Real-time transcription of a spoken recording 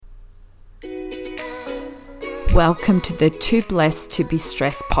Welcome to the Too Blessed to Be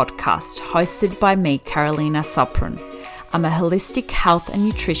Stressed podcast, hosted by me, Carolina Sopran. I'm a holistic health and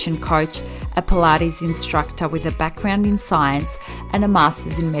nutrition coach, a Pilates instructor with a background in science and a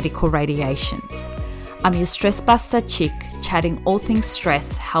master's in medical radiations. I'm your stress buster chick, chatting all things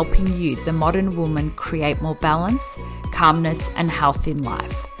stress, helping you, the modern woman, create more balance, calmness and health in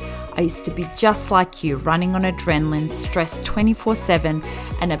life. I used to be just like you, running on adrenaline, stressed 24/7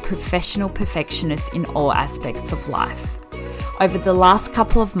 and a professional perfectionist in all aspects of life. Over the last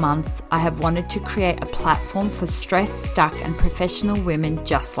couple of months, I have wanted to create a platform for stressed, stuck and professional women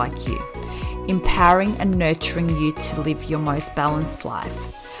just like you, empowering and nurturing you to live your most balanced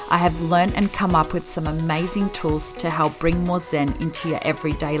life. I have learned and come up with some amazing tools to help bring more Zen into your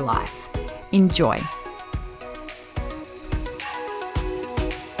everyday life. Enjoy.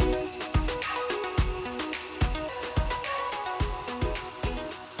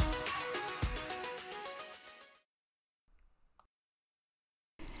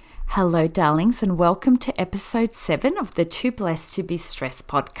 Hello, darlings, and welcome to episode 7 of the Too Blessed to Be Stressed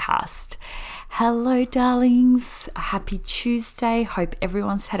podcast. Hello, darlings. Happy Tuesday. Hope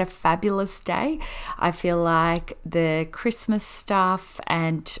everyone's had a fabulous day. I feel like the Christmas stuff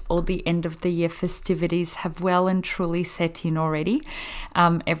and all the end of the year festivities have well and truly set in already.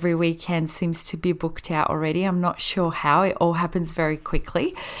 Every weekend seems to be booked out already. I'm not sure how. It all happens very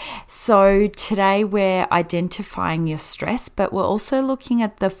quickly. So today we're identifying your stress, but we're also looking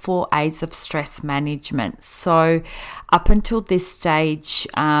at the 4 A's of stress management. So up until this stage,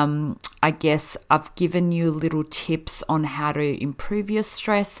 I guess I've given you little tips on how to improve your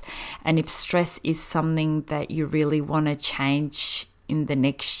stress, and if stress is something that you really want to change in the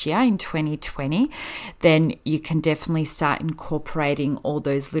next year, in 2020, then you can definitely start incorporating all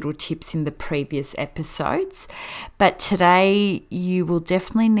those little tips in the previous episodes. But today you will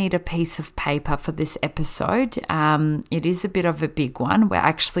definitely need a piece of paper for this episode. It is a bit of a big one. We're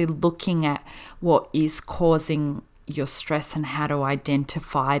actually looking at what is causing your stress and how to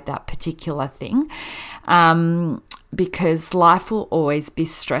identify that particular thing, because life will always be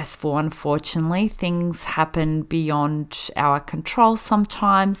stressful. Unfortunately, things happen beyond our control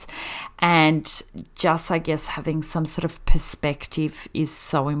sometimes, and just, I guess, having some sort of perspective is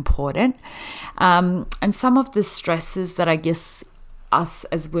so important. And some of the stresses that I guess us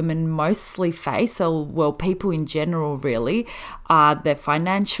as women mostly face, or well, people in general really, are the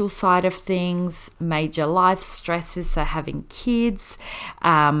financial side of things, major life stresses, so having kids,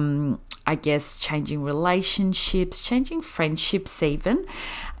 I guess changing relationships, changing friendships even,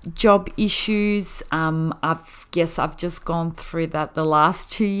 job issues. I've just gone through that the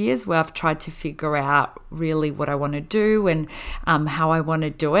last 2 years where I've tried to figure out really what I want to do and how I want to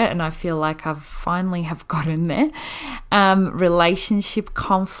do it, and I feel like I've finally have gotten there. Relationship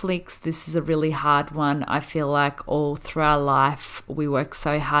conflicts, this is a really hard one. I feel like all through our life we work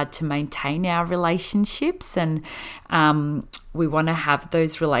so hard to maintain our relationships, and we want to have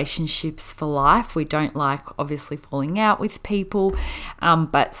those relationships for life. We don't like obviously falling out with people,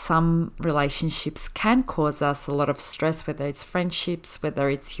 but some relationships can cause us a lot of stress, whether it's friendships, whether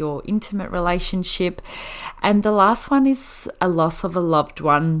it's your intimate relationship. And the last one is a loss of a loved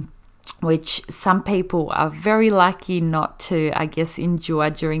one, which some people are very lucky not to, I guess, endure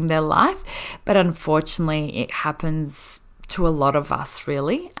during their life. But unfortunately, it happens to a lot of us,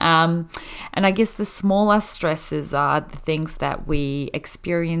 really. And I guess the smaller stresses are the things that we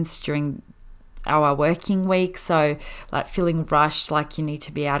experience during our working week. So like feeling rushed, like you need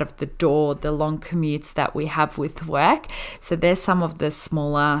to be out of the door, the long commutes that we have with work. So there's some of the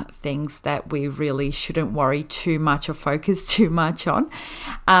smaller things that we really shouldn't worry too much or focus too much on.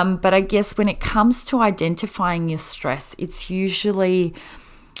 But I guess when it comes to identifying your stress, it's usually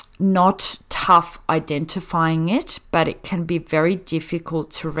not tough identifying it, but it can be very difficult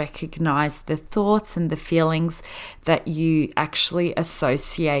to recognize the thoughts and the feelings that you actually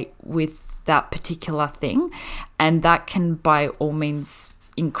associate with that particular thing, and that can by all means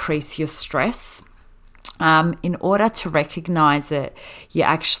increase your stress. In order to recognize it, you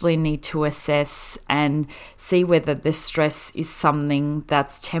actually need to assess and see whether the stress is something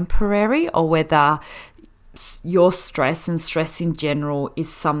that's temporary or whether your stress and stress in general is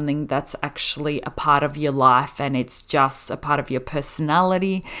something that's actually a part of your life and it's just a part of your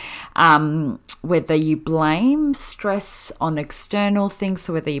personality. Whether you blame stress on external things,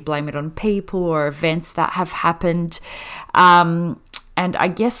 so whether you blame it on people or events that have happened. And I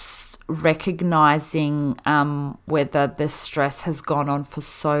guess recognizing whether the stress has gone on for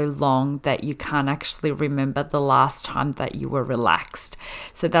so long that you can't actually remember the last time that you were relaxed.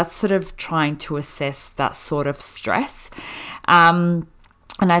 So that's sort of trying to assess that sort of stress.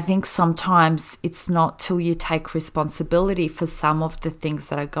 And I think sometimes it's not till you take responsibility for some of the things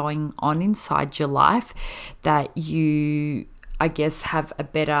that are going on inside your life that you, I guess, have a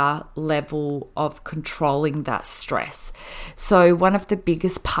better level of controlling that stress. So one of the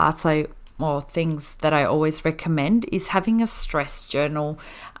biggest parts or things that I always recommend is having a stress journal.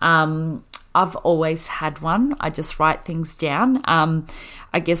 I've always had one. I just write things down.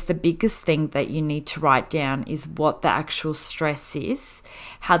 I guess the biggest thing that you need to write down is what the actual stress is,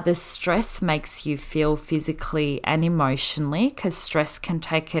 how the stress makes you feel physically and emotionally, because stress can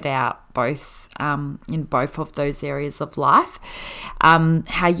take it out both in both of those areas of life,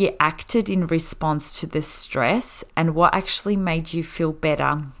 how you acted in response to the stress, and what actually made you feel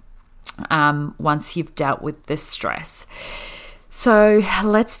better once you've dealt with the stress. So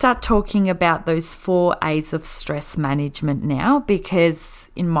let's start talking about those 4 A's of stress management now, because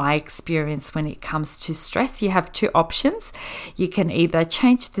in my experience, when it comes to stress, you have 2 options. You can either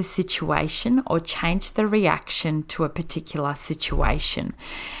change the situation or change the reaction to a particular situation.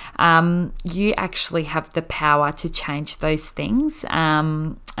 You actually have the power to change those things.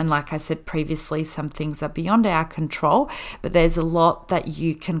 And like I said previously, some things are beyond our control, but there's a lot that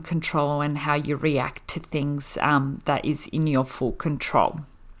you can control and how you react to things that is in your full control.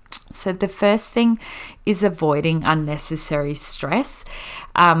 So the first thing is avoiding unnecessary stress.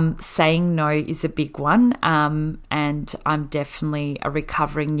 Saying no is a big one, and I'm definitely a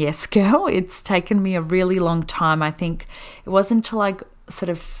recovering yes girl. It's taken me a really long time. I think it wasn't until I sort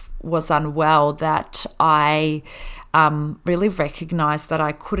of was unwell that I really recognized that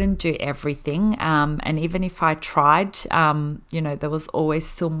I couldn't do everything, and even if I tried, there was always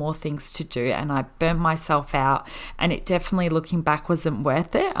still more things to do, and I burnt myself out, and it definitely, looking back, wasn't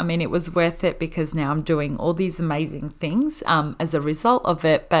worth it. I mean, it was worth it because now I'm doing all these amazing things as a result of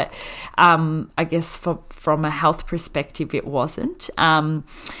it, but I guess from a health perspective it wasn't,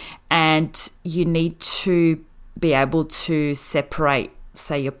 and you need to be able to separate,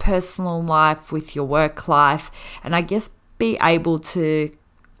 say, your personal life with your work life, and I guess be able to,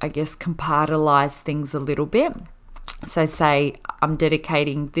 compartmentalize things a little bit. So say I'm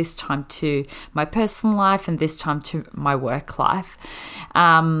dedicating this time to my personal life and this time to my work life.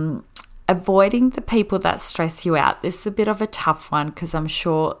 Avoiding the people that stress you out. This is a bit of a tough one because I'm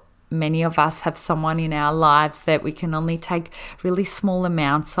sure many of us have someone in our lives that we can only take really small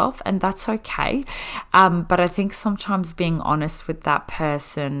amounts of, and that's okay. But I think sometimes being honest with that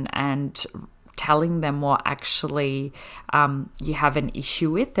person and telling them what actually you have an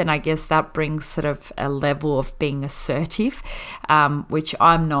issue with, and I guess that brings sort of a level of being assertive, which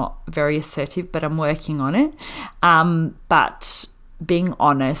I'm not very assertive, but I'm working on it. But being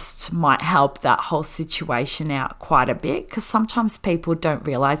honest might help that whole situation out quite a bit, because sometimes people don't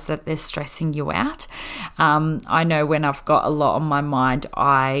realize that they're stressing you out. I know when I've got a lot on my mind,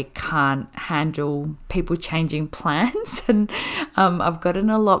 I can't handle people changing plans, and I've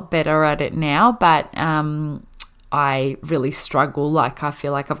gotten a lot better at it now, but I really struggle. Like, I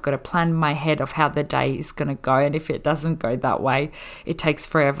feel like I've got a plan in my head of how the day is going to go, and if it doesn't go that way, it takes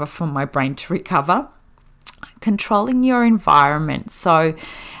forever for my brain to recover. Controlling your environment. So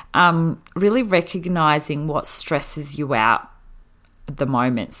really recognizing what stresses you out at the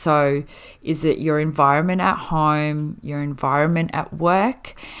moment. So is it your environment at home, your environment at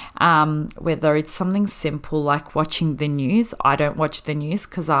work, whether it's something simple like watching the news. I don't watch the news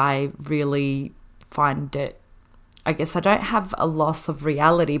because I really find it, I guess I don't have a loss of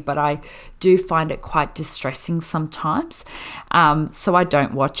reality, but I do find it quite distressing sometimes. So I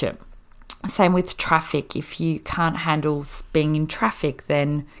don't watch it. Same with traffic. If you can't handle being in traffic,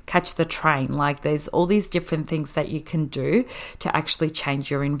 then catch the train. Like, there's all these different things that you can do to actually change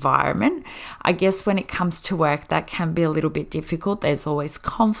your environment. I guess when it comes to work, that can be a little bit difficult. There's always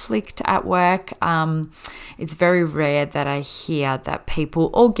conflict at work. It's very rare that I hear that people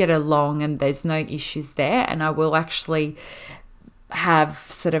all get along and there's no issues there. And I will actually have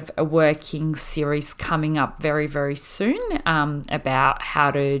sort of a working series coming up very, very soon about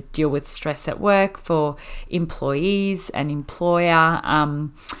how to deal with stress at work for employees and employer,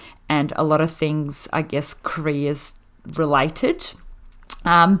 and a lot of things, I guess, careers related.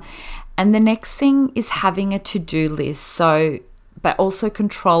 And the next thing is having a to-do list. So, but also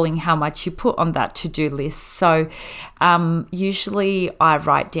controlling how much you put on that to-do list. So usually I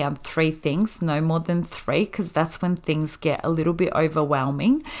write down 3 things, no more than 3, because that's when things get a little bit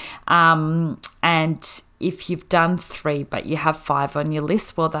overwhelming. And if you've done 3 but you have 5 on your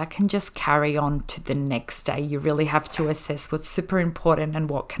list, well, that can just carry on to the next day. You really have to assess what's super important and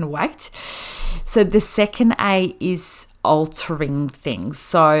what can wait. So the second A is altering things.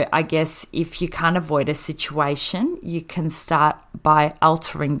 So I guess if you can't avoid a situation, you can start by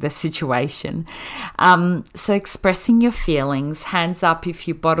altering the situation. So expressing your feelings, hands up if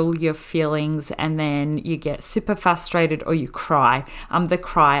you bottle your feelings and then you get super frustrated or you cry. I'm the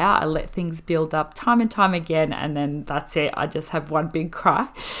crier. I let things build up time and time again, and then that's it. I just have one big cry.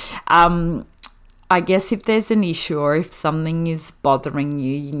 I guess if there's an issue or if something is bothering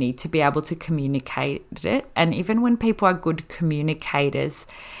you, you need to be able to communicate it. And even when people are good communicators,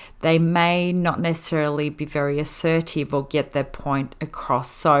 they may not necessarily be very assertive or get their point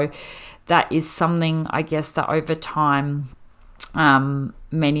across. So that is something, I guess, that over time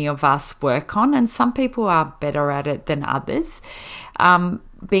many of us work on, and some people are better at it than others.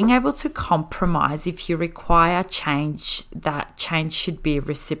 Being able to compromise, if you require change, that change should be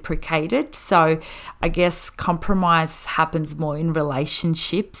reciprocated. So I guess compromise happens more in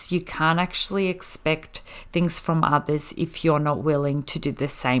relationships. You can't actually expect things from others if you're not willing to do the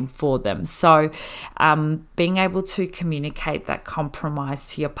same for them. So being able to communicate that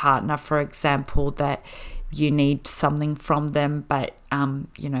compromise to your partner, for example, that you need something from them, but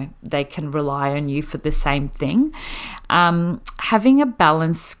they can rely on you for the same thing. Having a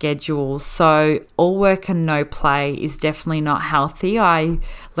balanced schedule, so all work and no play is definitely not healthy. I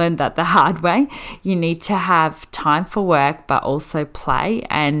learned that the hard way. You need to have time for work, but also play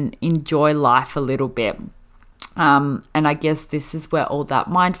and enjoy life a little bit. And I guess this is where all that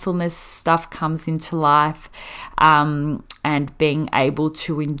mindfulness stuff comes into life, and being able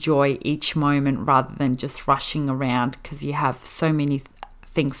to enjoy each moment rather than just rushing around because you have so many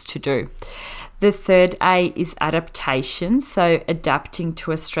things to do. The third A is adaptation, so adapting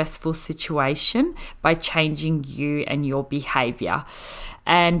to a stressful situation by changing you and your behavior.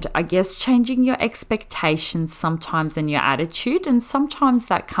 And I guess changing your expectations sometimes and your attitude, and sometimes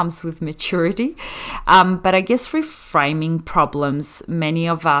that comes with maturity. But I guess reframing problems, many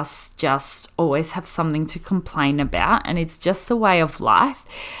of us just always have something to complain about, and it's just a way of life.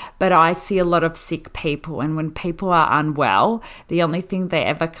 But I see a lot of sick people, and when people are unwell, the only thing they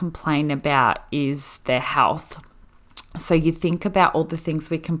ever complain about is their health. So you think about all the things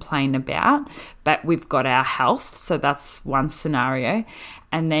we complain about, but we've got our health. So that's one scenario.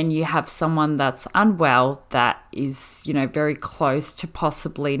 And then you have someone that's unwell that is, very close to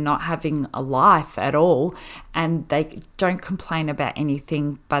possibly not having a life at all. And they don't complain about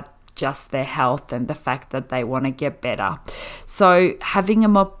anything but just their health and the fact that they want to get better. So having a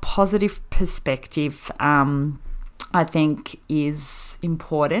more positive perspective, I think is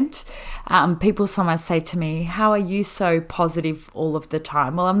important. People sometimes say to me, how are you so positive all of the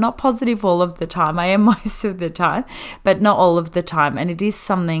time? Well, I'm not positive all of the time. I am most of the time, but not all of the time. And it is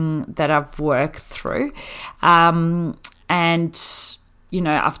something that I've worked through. And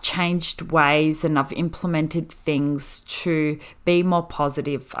I've changed ways and I've implemented things to be more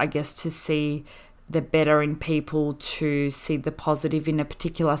positive, I guess, to see the better in people, to see the positive in a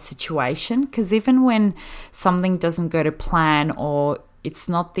particular situation. Because even when something doesn't go to plan or it's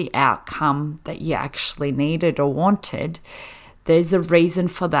not the outcome that you actually needed or wanted, there's a reason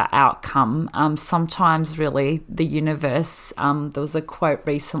for that outcome. Sometimes really the universe, there was a quote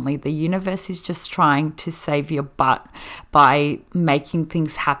recently, the universe is just trying to save your butt by making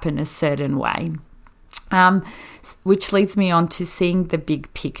things happen a certain way. Which leads me on to seeing the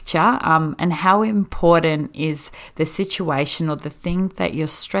big picture, and how important is the situation or the thing that you're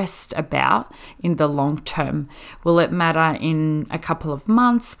stressed about in the long term. Will it matter in a couple of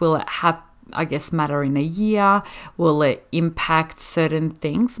months? Will it matter in a year? Will it impact certain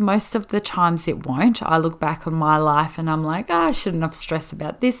things? Most of the times it won't. I look back on my life and I'm like, I shouldn't have stressed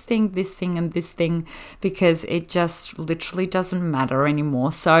about this thing, and this thing, because it just literally doesn't matter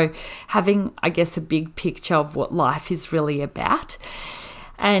anymore. So having, I guess, a big picture of what life is really about.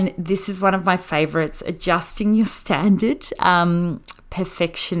 And this is one of my favorites, adjusting your standard.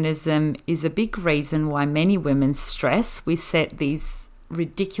 Perfectionism is a big reason why many women stress. We set these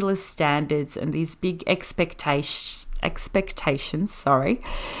ridiculous standards and these big expectations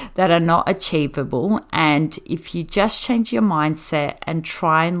that are not achievable. And if you just change your mindset and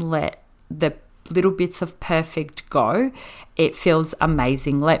try and let the little bits of perfect go, it feels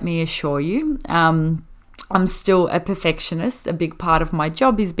amazing. Let me assure you. I'm still a perfectionist. A big part of my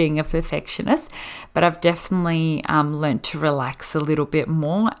job is being a perfectionist, but I've definitely learned to relax a little bit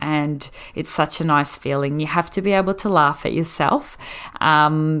more, and it's such a nice feeling. You have to be able to laugh at yourself,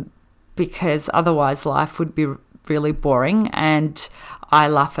 because otherwise life would be really boring. And I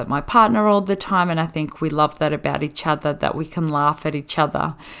laugh at my partner all the time, and I think we love that about each other, that we can laugh at each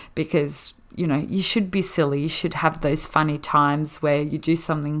other, because you should be silly. You should have those funny times where you do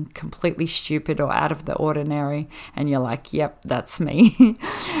something completely stupid or out of the ordinary and you're like, yep, that's me.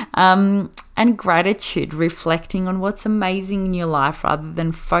 And gratitude, reflecting on what's amazing in your life rather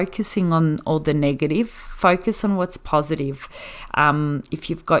than focusing on all the negative. Focus on what's positive. If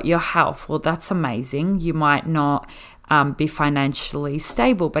you've got your health, well, that's amazing. You might not be financially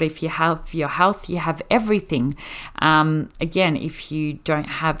stable, but if you have your health, you have everything. Again, if you don't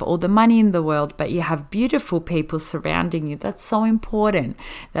have all the money in the world, but you have beautiful people surrounding you, that's so important.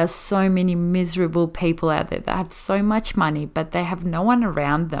 There's so many miserable people out there that have so much money, but they have no one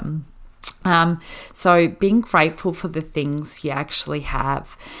around them. So being grateful for the things you actually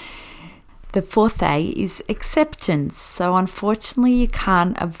have. The fourth A is acceptance. So unfortunately, you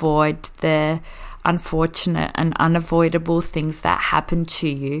can't avoid the unfortunate and unavoidable things that happen to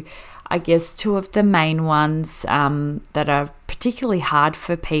you. I guess two of the main ones that are particularly hard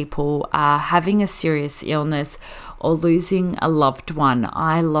for people are having a serious illness or losing a loved one.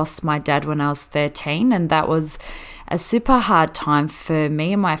 I lost my dad when I was 13, and that was a super hard time for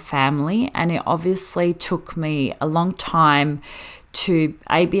me and my family, and it obviously took me a long time to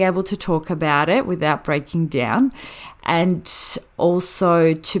be able to talk about it without breaking down, and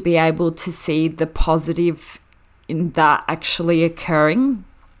also to be able to see the positive in that actually occurring.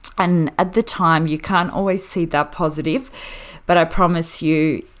 And at the time, you can't always see that positive, but I promise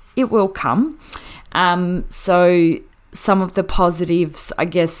you it will come. So some of the positives, I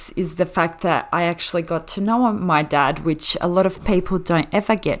guess, is the fact that I actually got to know my dad, which a lot of people don't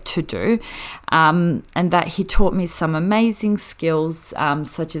ever get to do, and that he taught me some amazing skills,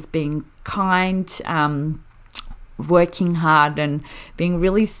 such as being kind, working hard, and being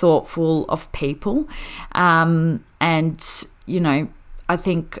really thoughtful of people. And, I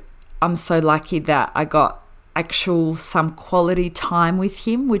think I'm so lucky that I got some quality time with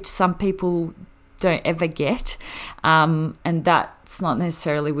him, which some people don't ever get, and that's not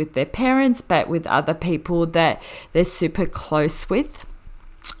necessarily with their parents, but with other people that they're super close with.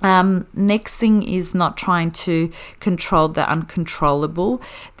 Next thing is not trying to control the uncontrollable.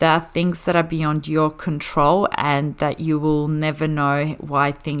 There are things that are beyond your control and that you will never know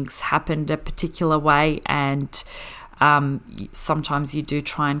why things happened a particular way, and sometimes you do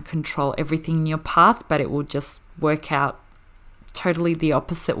try and control everything in your path, but it will just work out totally the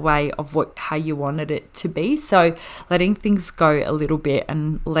opposite way of how you wanted it to be. So letting things go a little bit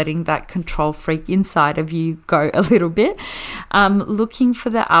and letting that control freak inside of you go a little bit. Looking for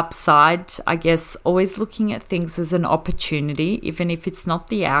the upside, I guess, always looking at things as an opportunity, even if it's not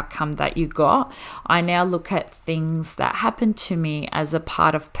the outcome that you got. I now look at things that happen to me as a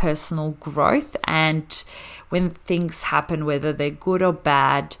part of personal growth, and when things happen, whether they're good or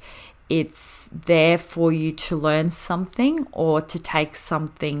bad, it's there for you to learn something or to take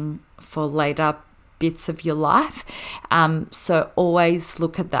something for later bits of your life. So always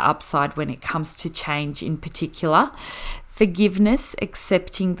look at the upside when it comes to change in particular. Forgiveness,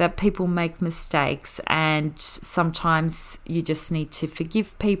 accepting that people make mistakes, and sometimes you just need to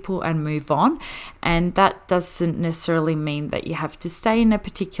forgive people and move on. And that doesn't necessarily mean that you have to stay in a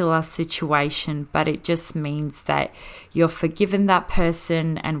particular situation, but it just means that you're forgiven that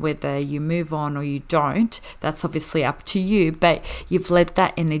person, and whether you move on or you don't, that's obviously up to you, but you've let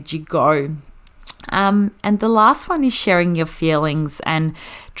that energy go. And the last one is sharing your feelings and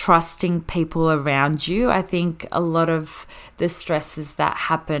trusting people around you. I think a lot of the stresses that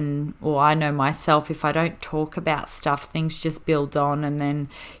happen, or I know myself, if I don't talk about stuff, things just build on, and then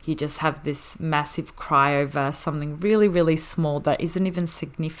you just have this massive cry over something really, really small that isn't even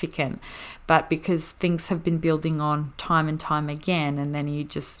significant. But because things have been building on time and time again, and then you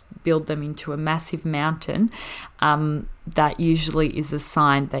just build them into a massive mountain, that usually is a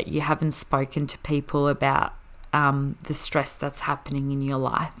sign that you haven't spoken to people about the stress that's happening in your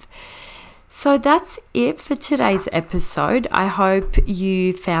life. So that's it for today's episode. I hope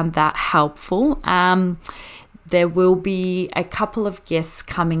you found that helpful. There will be a couple of guests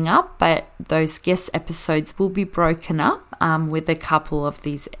coming up, but those guest episodes will be broken up with a couple of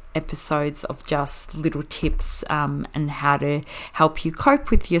these episodes of just little tips and how to help you cope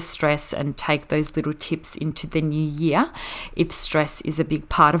with your stress and take those little tips into the new year if stress is a big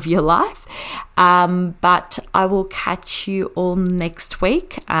part of your life. But I will catch you all next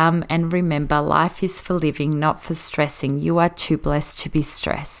week. And remember, life is for living, not for stressing. You are too blessed to be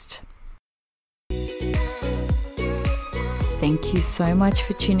stressed. Thank you so much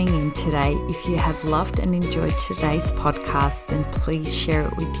for tuning in today. If you have loved and enjoyed today's podcast, then please share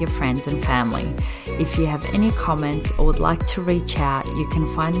it with your friends and family. If you have any comments or would like to reach out, you can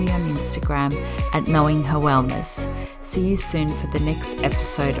find me on Instagram at Knowing Her Wellness. See you soon for the next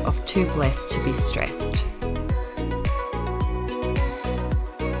episode of Too Blessed to Be Stressed.